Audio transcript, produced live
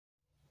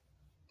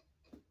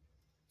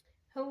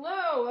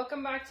Hello,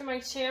 welcome back to my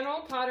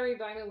channel, Pottery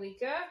by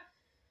Malika.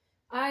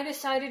 I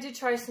decided to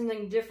try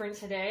something different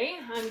today.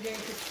 I'm going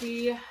to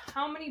see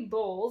how many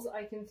bowls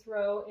I can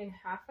throw in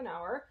half an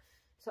hour.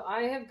 So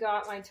I have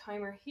got my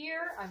timer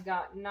here. I've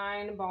got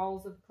 9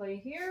 balls of clay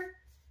here,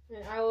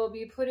 and I will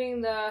be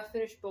putting the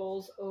finished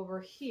bowls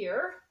over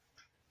here.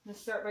 I'm going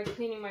to start by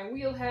cleaning my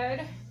wheel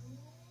head.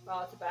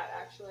 Well, it's a bat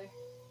actually.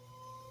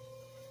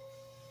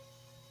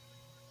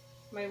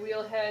 My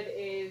wheel head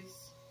is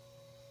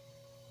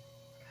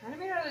kind of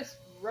made out of this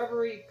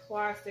rubbery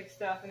plastic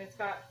stuff, and it's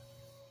got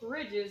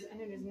ridges, and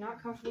it is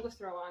not comfortable to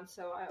throw on,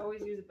 so I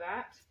always use a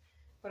bat,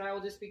 but I will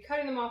just be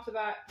cutting them off the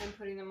bat and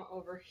putting them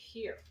over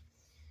here.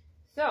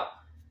 So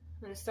I'm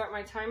going to start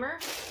my timer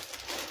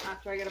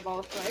after I get a ball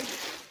of clay,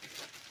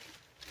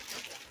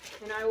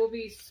 and I will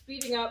be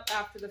speeding up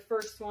after the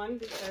first one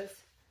because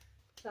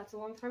that's a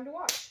long time to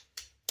watch.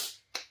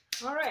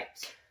 All right,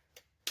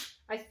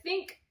 I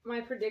think my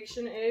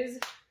prediction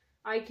is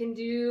I can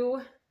do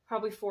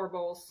probably 4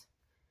 bowls.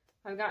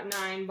 I've got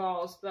 9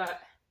 balls,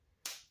 but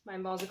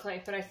 9 balls of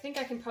clay, but I think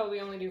I can probably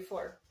only do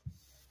 4.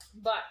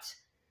 But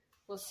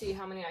we'll see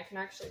how many I can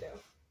actually do.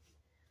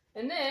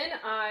 And then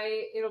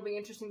it'll be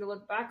interesting to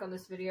look back on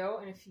this video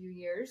in a few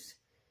years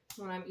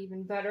when I'm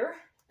even better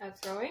at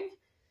throwing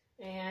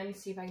and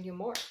see if I can do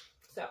more.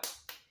 So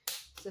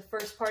it's the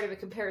first part of a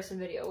comparison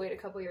video. Wait a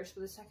couple years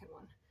for the second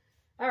one.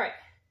 All right,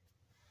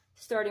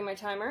 starting my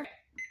timer.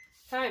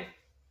 Time.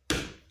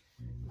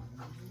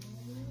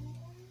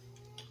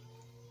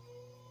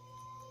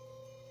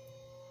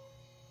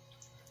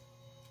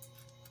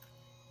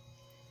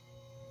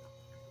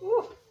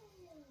 Ooh.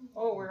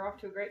 Oh, we're off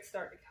to a great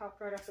start. It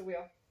hopped right off the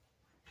wheel.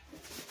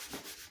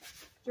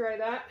 Dry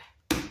that.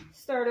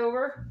 Start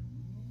over.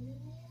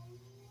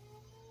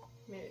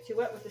 Made it too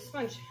wet with the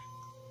sponge.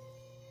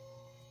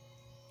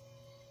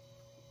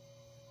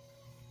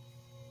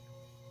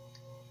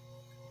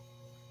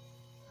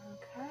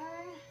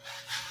 Okay.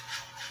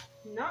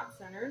 Not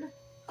centered,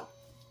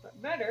 but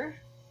better.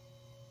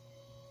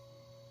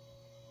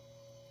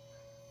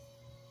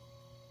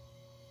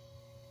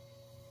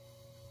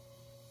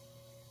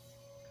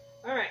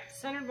 All right,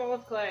 centered ball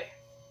of clay.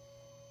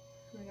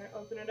 I'm going to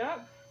open it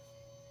up.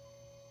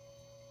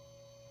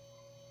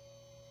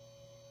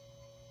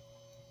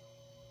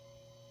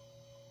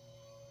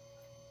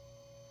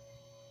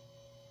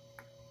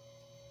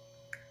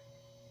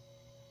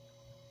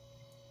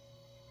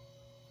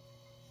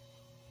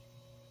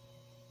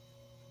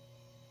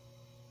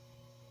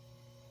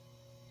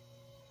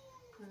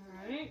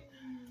 All right.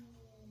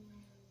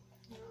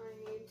 Now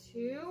I need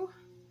to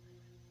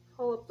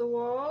pull up the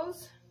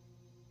walls.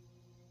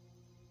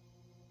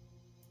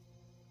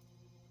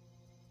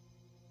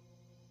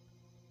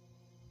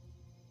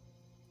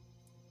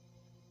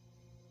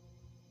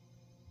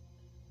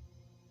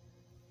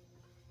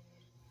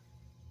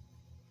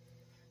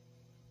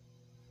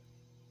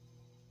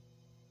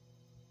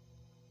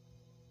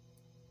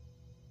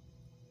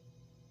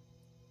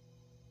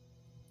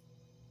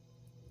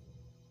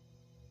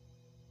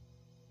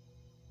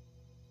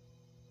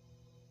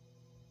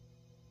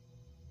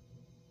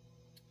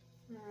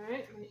 All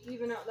right, I'm going to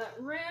even out that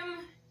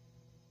rim.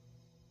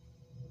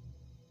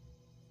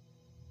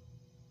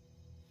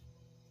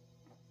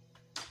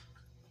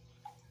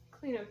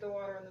 Clean up the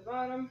water on the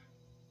bottom.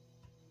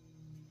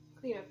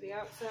 Clean up the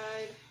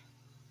outside.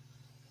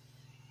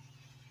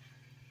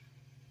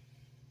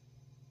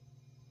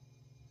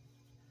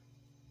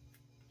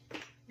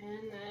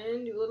 And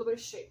then do a little bit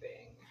of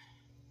shaping.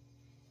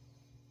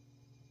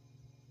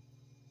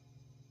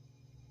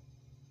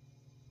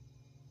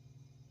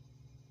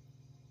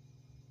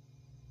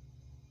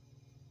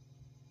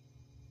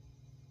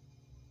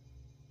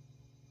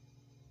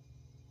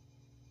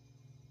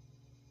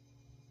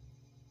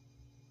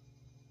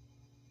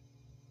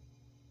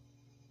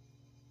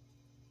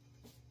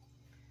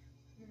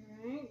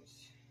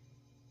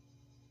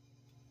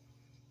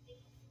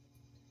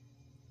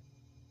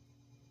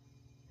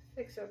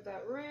 Fix up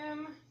that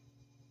rim.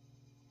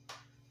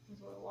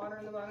 There's a little water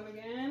in the bottom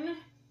again.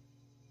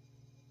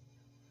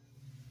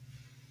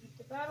 Lift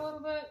the bat a little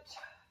bit.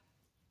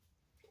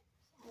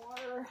 Some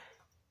water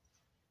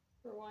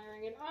for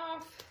wiring it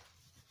off.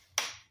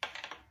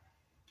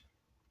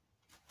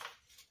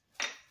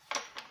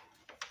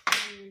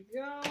 There you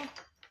go.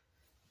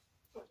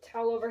 Put a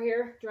towel over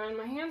here, drying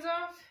my hands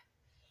off.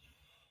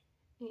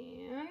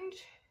 And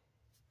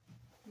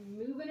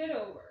moving it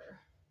over.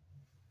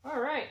 All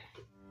right.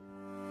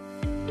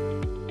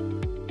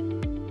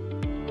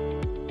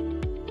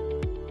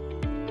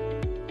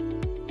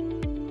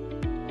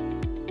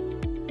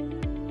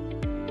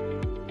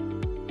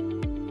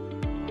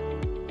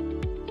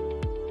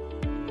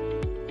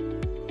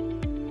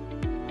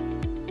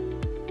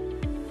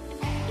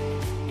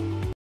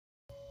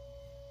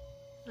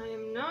 I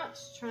am not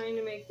trying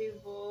to make these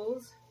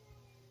bowls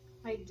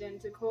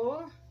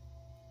identical.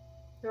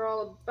 They're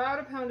all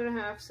about 1.5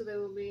 pounds, so they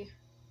will be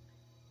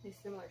a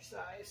similar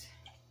size.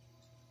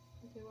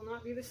 They will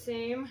not be the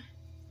same.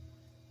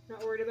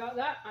 Not worried about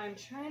that. I'm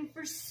trying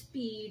for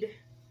speed.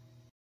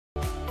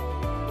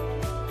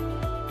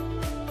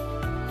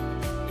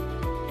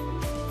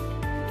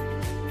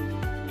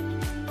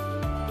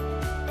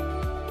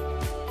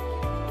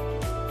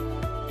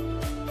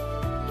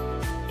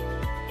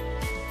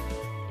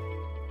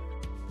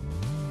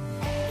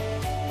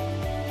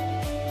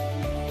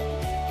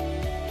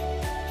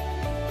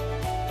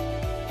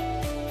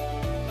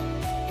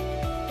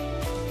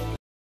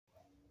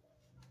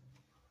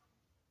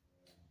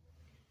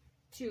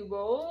 2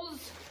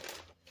 bowls.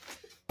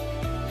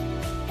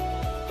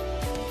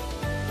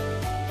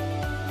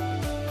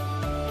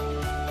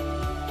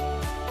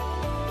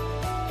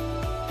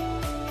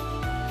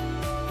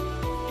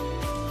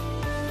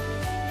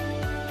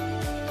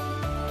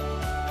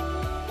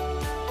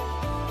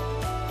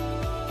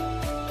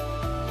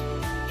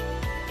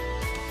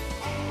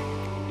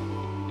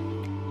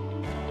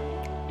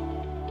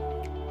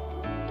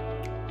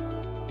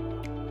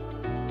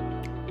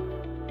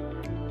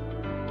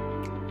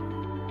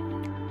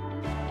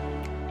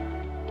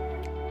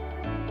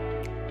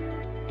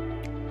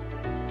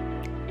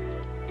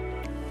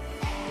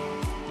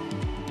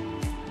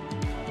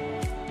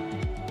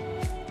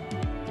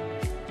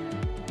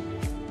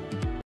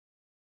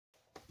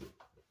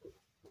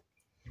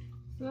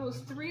 So that was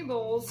 3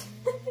 bowls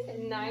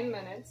in 9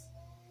 minutes.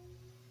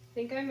 I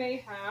think I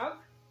may have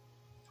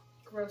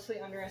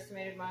grossly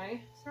underestimated my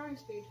stirring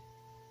speed.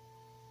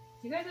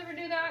 Do you guys ever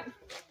do that?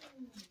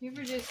 You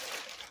ever just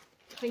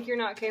think you're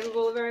not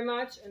capable of very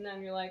much, and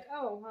then you're like,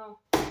 oh, well,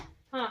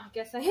 I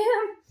guess I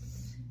am.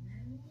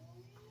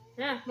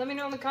 Yeah, let me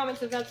know in the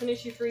comments if that's an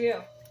issue for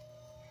you.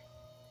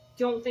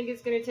 Don't think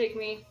it's going to take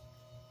me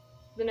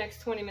the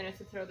next 20 minutes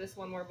to throw this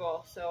one more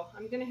ball, so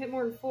I'm going to hit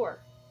more than 4.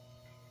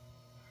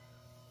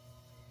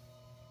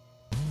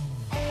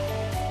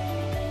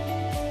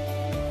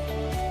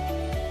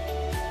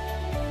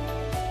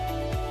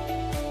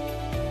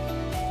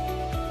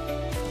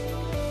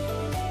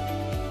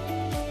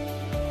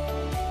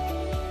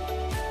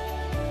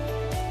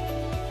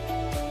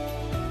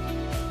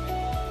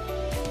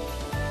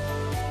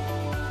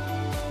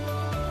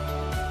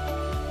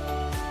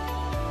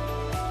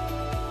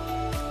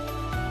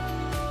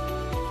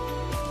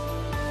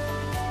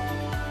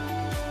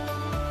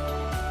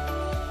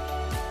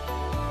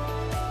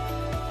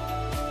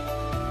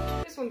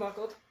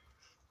 Buckled.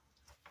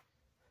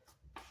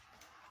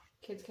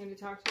 Kids came to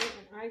talk to me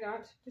and I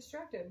got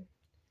distracted.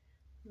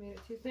 Made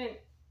it too thin.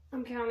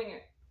 I'm counting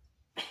it.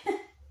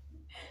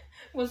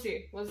 We'll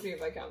see. We'll see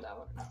if I count that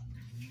one or not.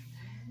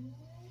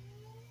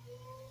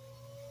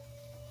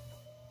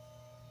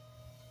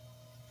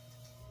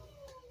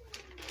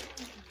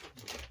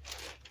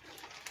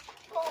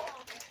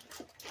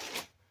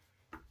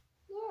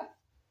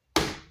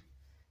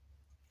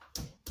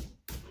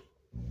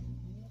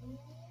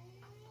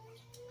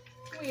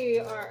 We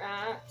are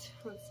at,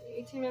 let's see,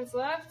 18 minutes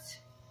left,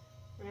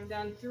 and I've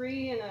done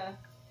 3 in a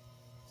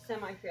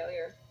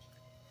semi-failure.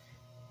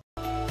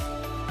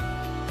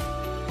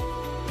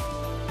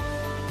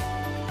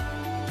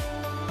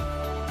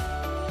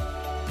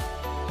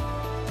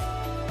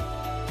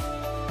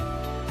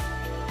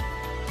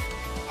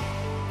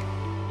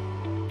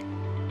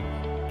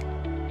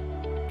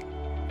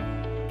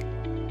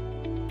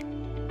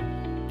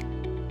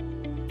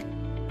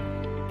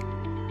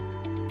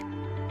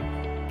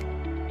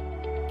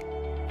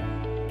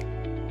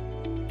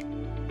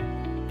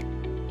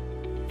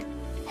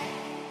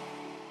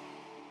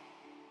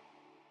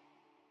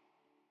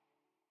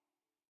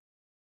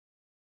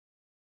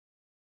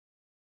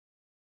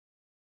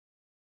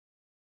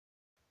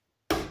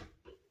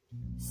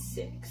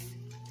 Six.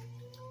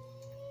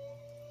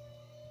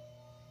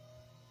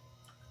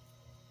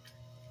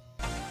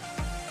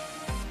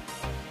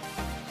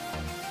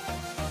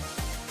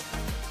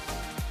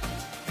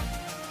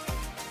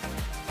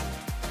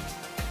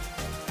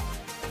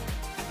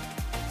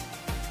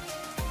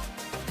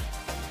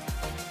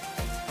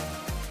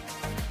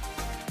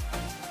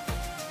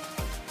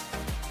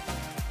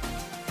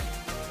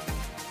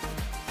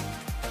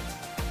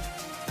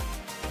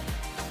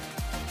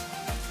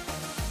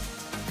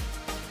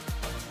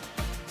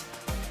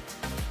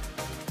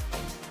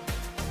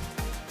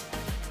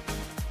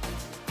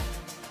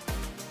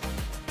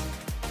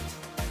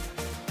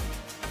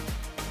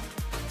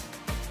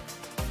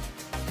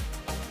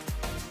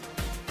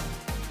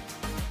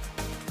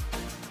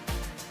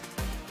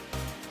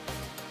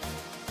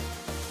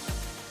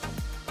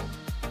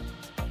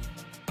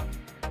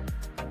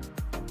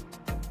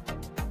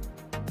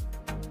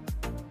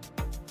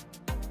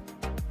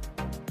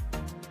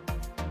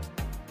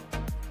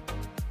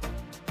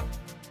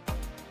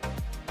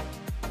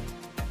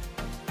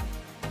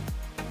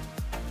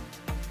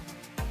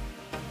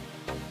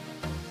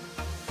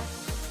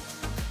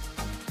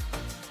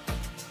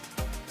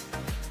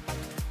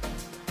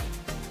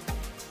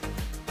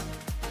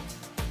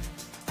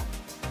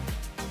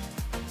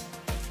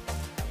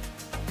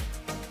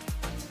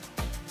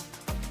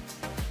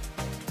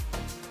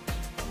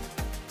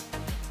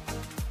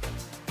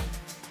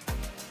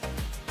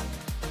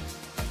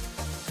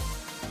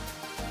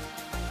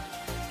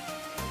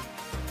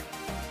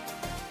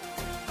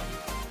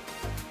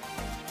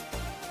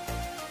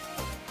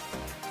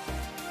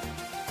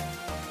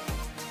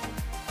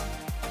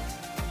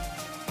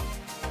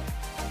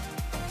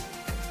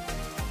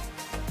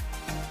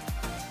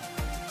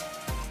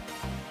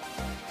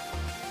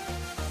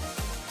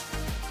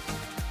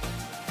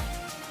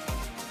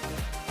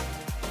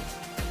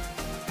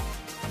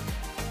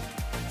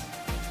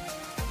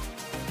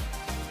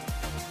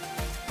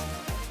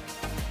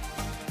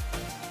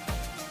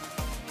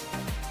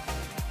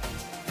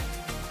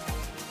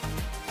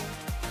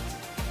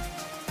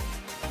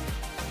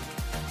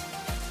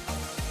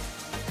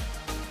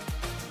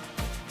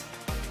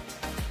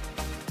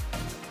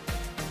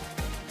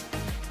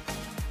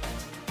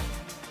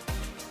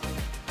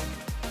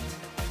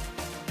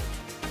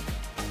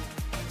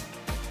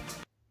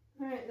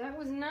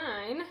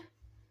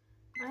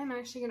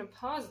 actually going to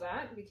pause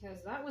that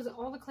because that was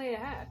all the clay I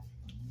had.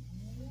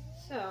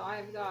 So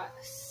I've got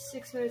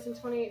 6 minutes and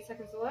 28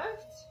 seconds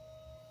left.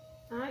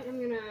 I am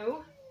going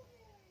to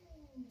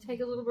take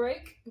a little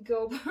break,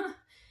 go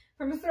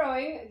from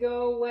throwing,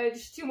 go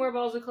wedge 2 more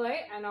balls of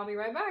clay, and I'll be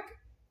right back.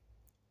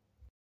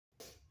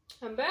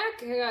 I'm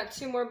back. I got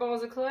 2 more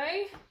balls of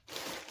clay.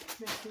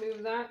 Let's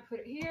move that, put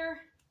it here.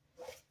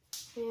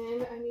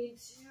 And I need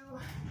to,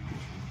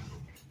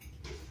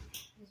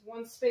 there's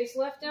 1 space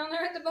left down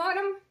there at the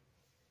bottom.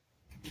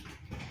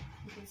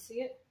 You can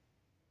see it.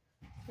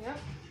 Yep,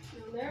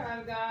 down there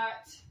I've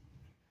got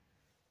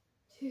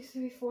 2,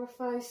 3, 4,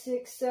 5,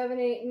 6, 7,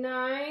 8,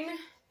 9.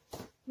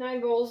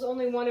 9 bowls,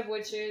 only 1 of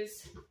which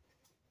is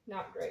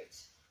not great.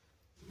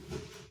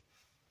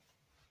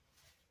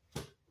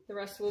 The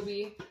rest will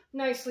be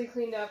nicely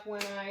cleaned up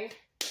when I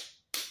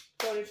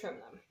go to trim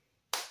them.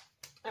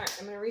 All right,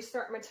 I'm gonna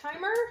restart my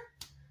timer.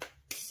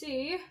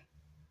 See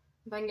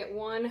if I can get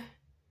 1,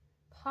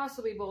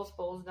 possibly both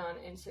bowls done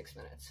in 6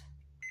 minutes.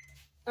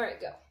 All right,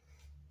 go.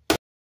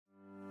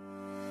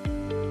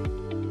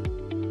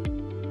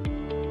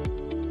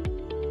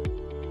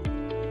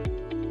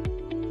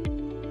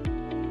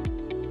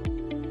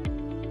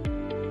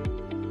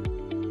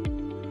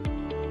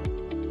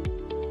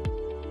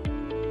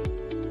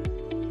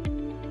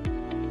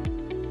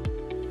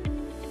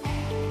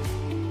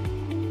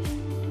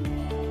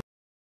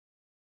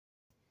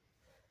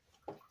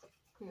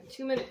 I have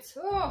 2 minutes.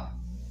 Oh!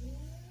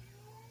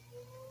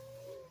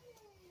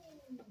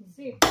 Let's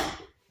see.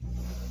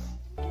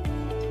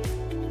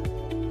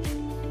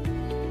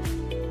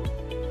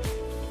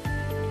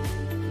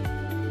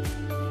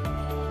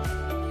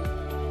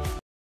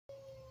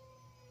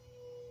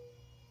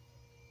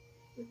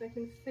 If I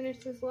can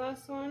finish this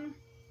last one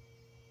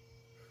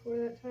before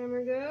that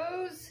timer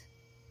goes.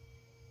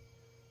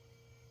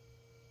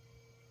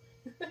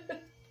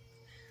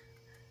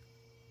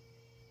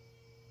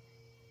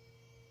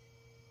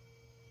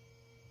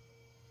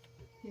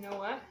 You know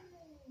what?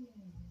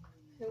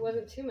 It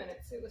wasn't 2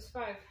 minutes, it was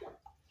 5.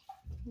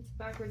 It's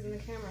backwards in the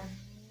camera.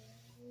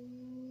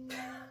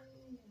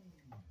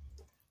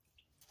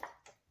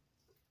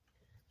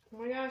 Oh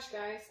my gosh,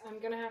 guys, I'm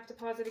gonna have to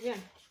pause it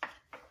again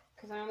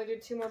because I only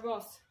did 2 more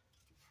balls.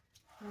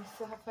 And I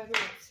still have 5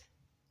 minutes.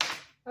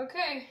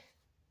 Okay.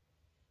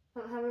 I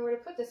don't have anywhere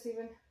to put this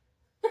even.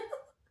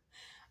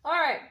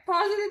 Alright,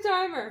 pausing the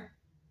timer.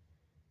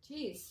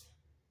 Jeez.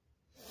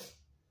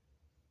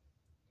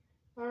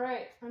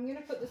 Alright, I'm going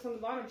to put this on the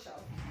bottom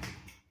shelf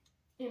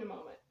in a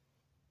moment.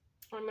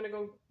 I'm going to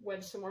go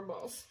wedge some more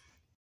balls.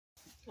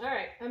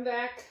 Alright, I'm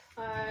back.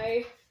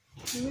 I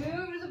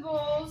moved the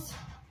bowls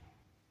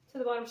to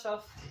the bottom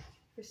shelf.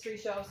 There's 3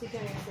 shelves, you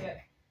can't even see it.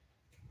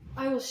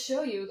 I will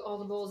show you all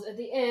the bowls at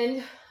the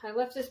end. I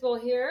left this bowl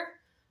here.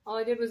 All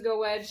I did was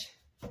go wedge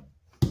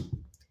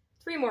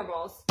 3 more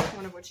balls,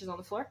 1 of which is on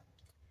the floor.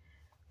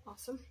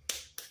 Awesome.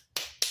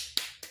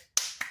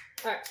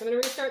 Alright, so I'm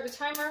going to restart the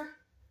timer.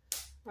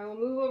 I will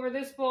move over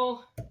this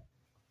bowl,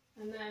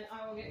 and then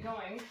I will get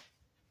going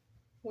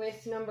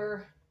with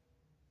number,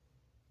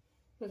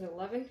 was it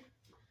 11?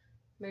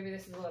 Maybe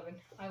this is 11.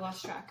 I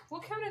lost track.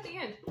 We'll count at the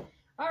end.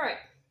 All right.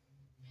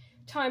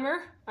 Timer.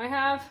 I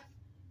have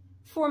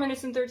 4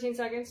 minutes and 13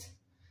 seconds.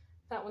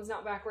 That one's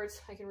not backwards.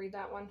 I can read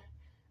that one.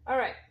 All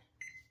right.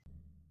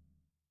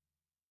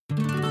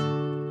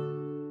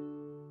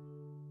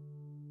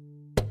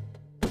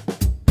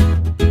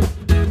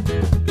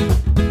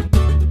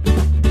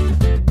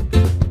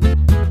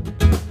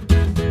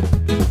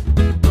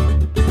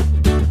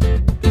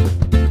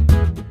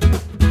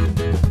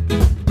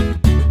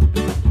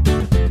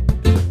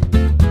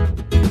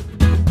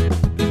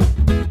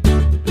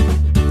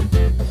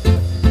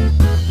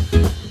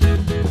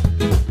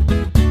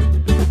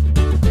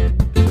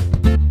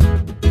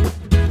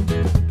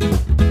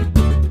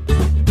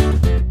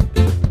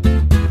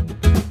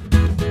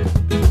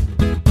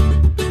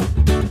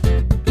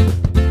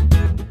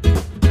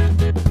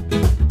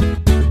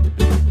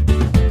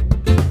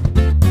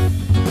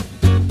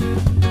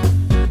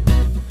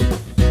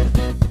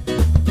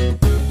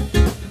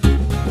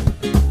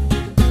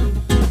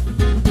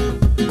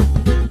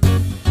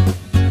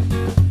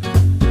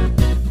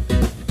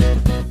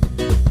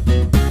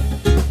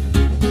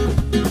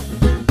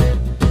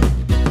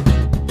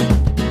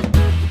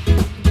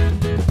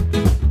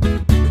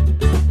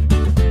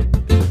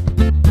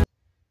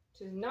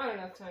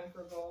 Time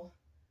for a bowl,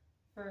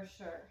 for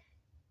sure.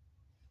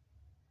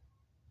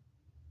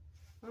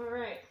 All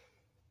right.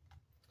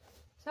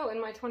 So in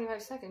my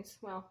 25 seconds,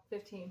 well,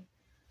 15,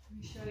 let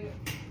me show you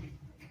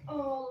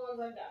all the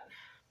ones I've done.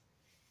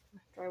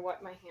 After I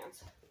wipe my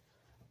hands.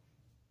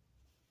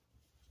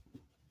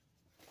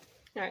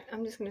 All right,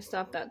 I'm just gonna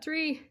stop that.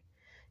 3,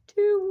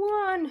 2,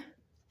 1.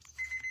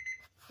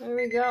 There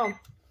we go.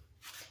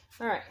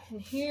 All right,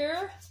 and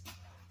here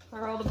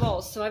are all the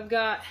bowls. So I've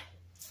got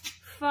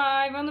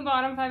 5 on the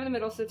bottom, 5 in the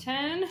middle, so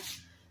 10,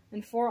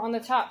 and 4 on the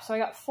top. So I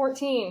got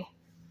 14.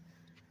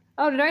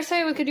 Oh, did I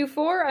say we could do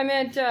 4? I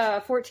meant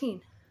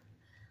 14.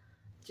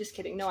 Just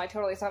kidding. No, I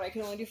totally thought I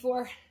could only do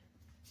 4.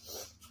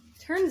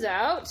 turns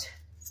out,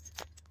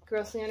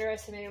 grossly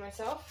underestimated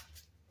myself.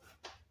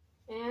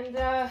 And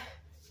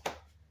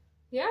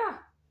yeah,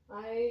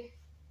 I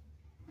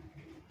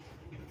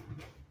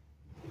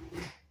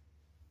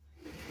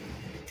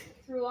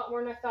threw a lot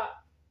more than I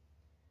thought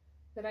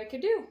that I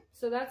could do.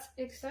 So that's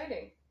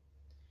exciting.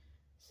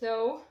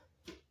 So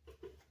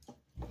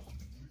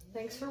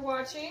thanks for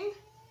watching,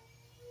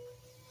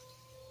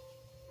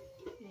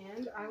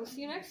 and I will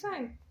see you next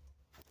time.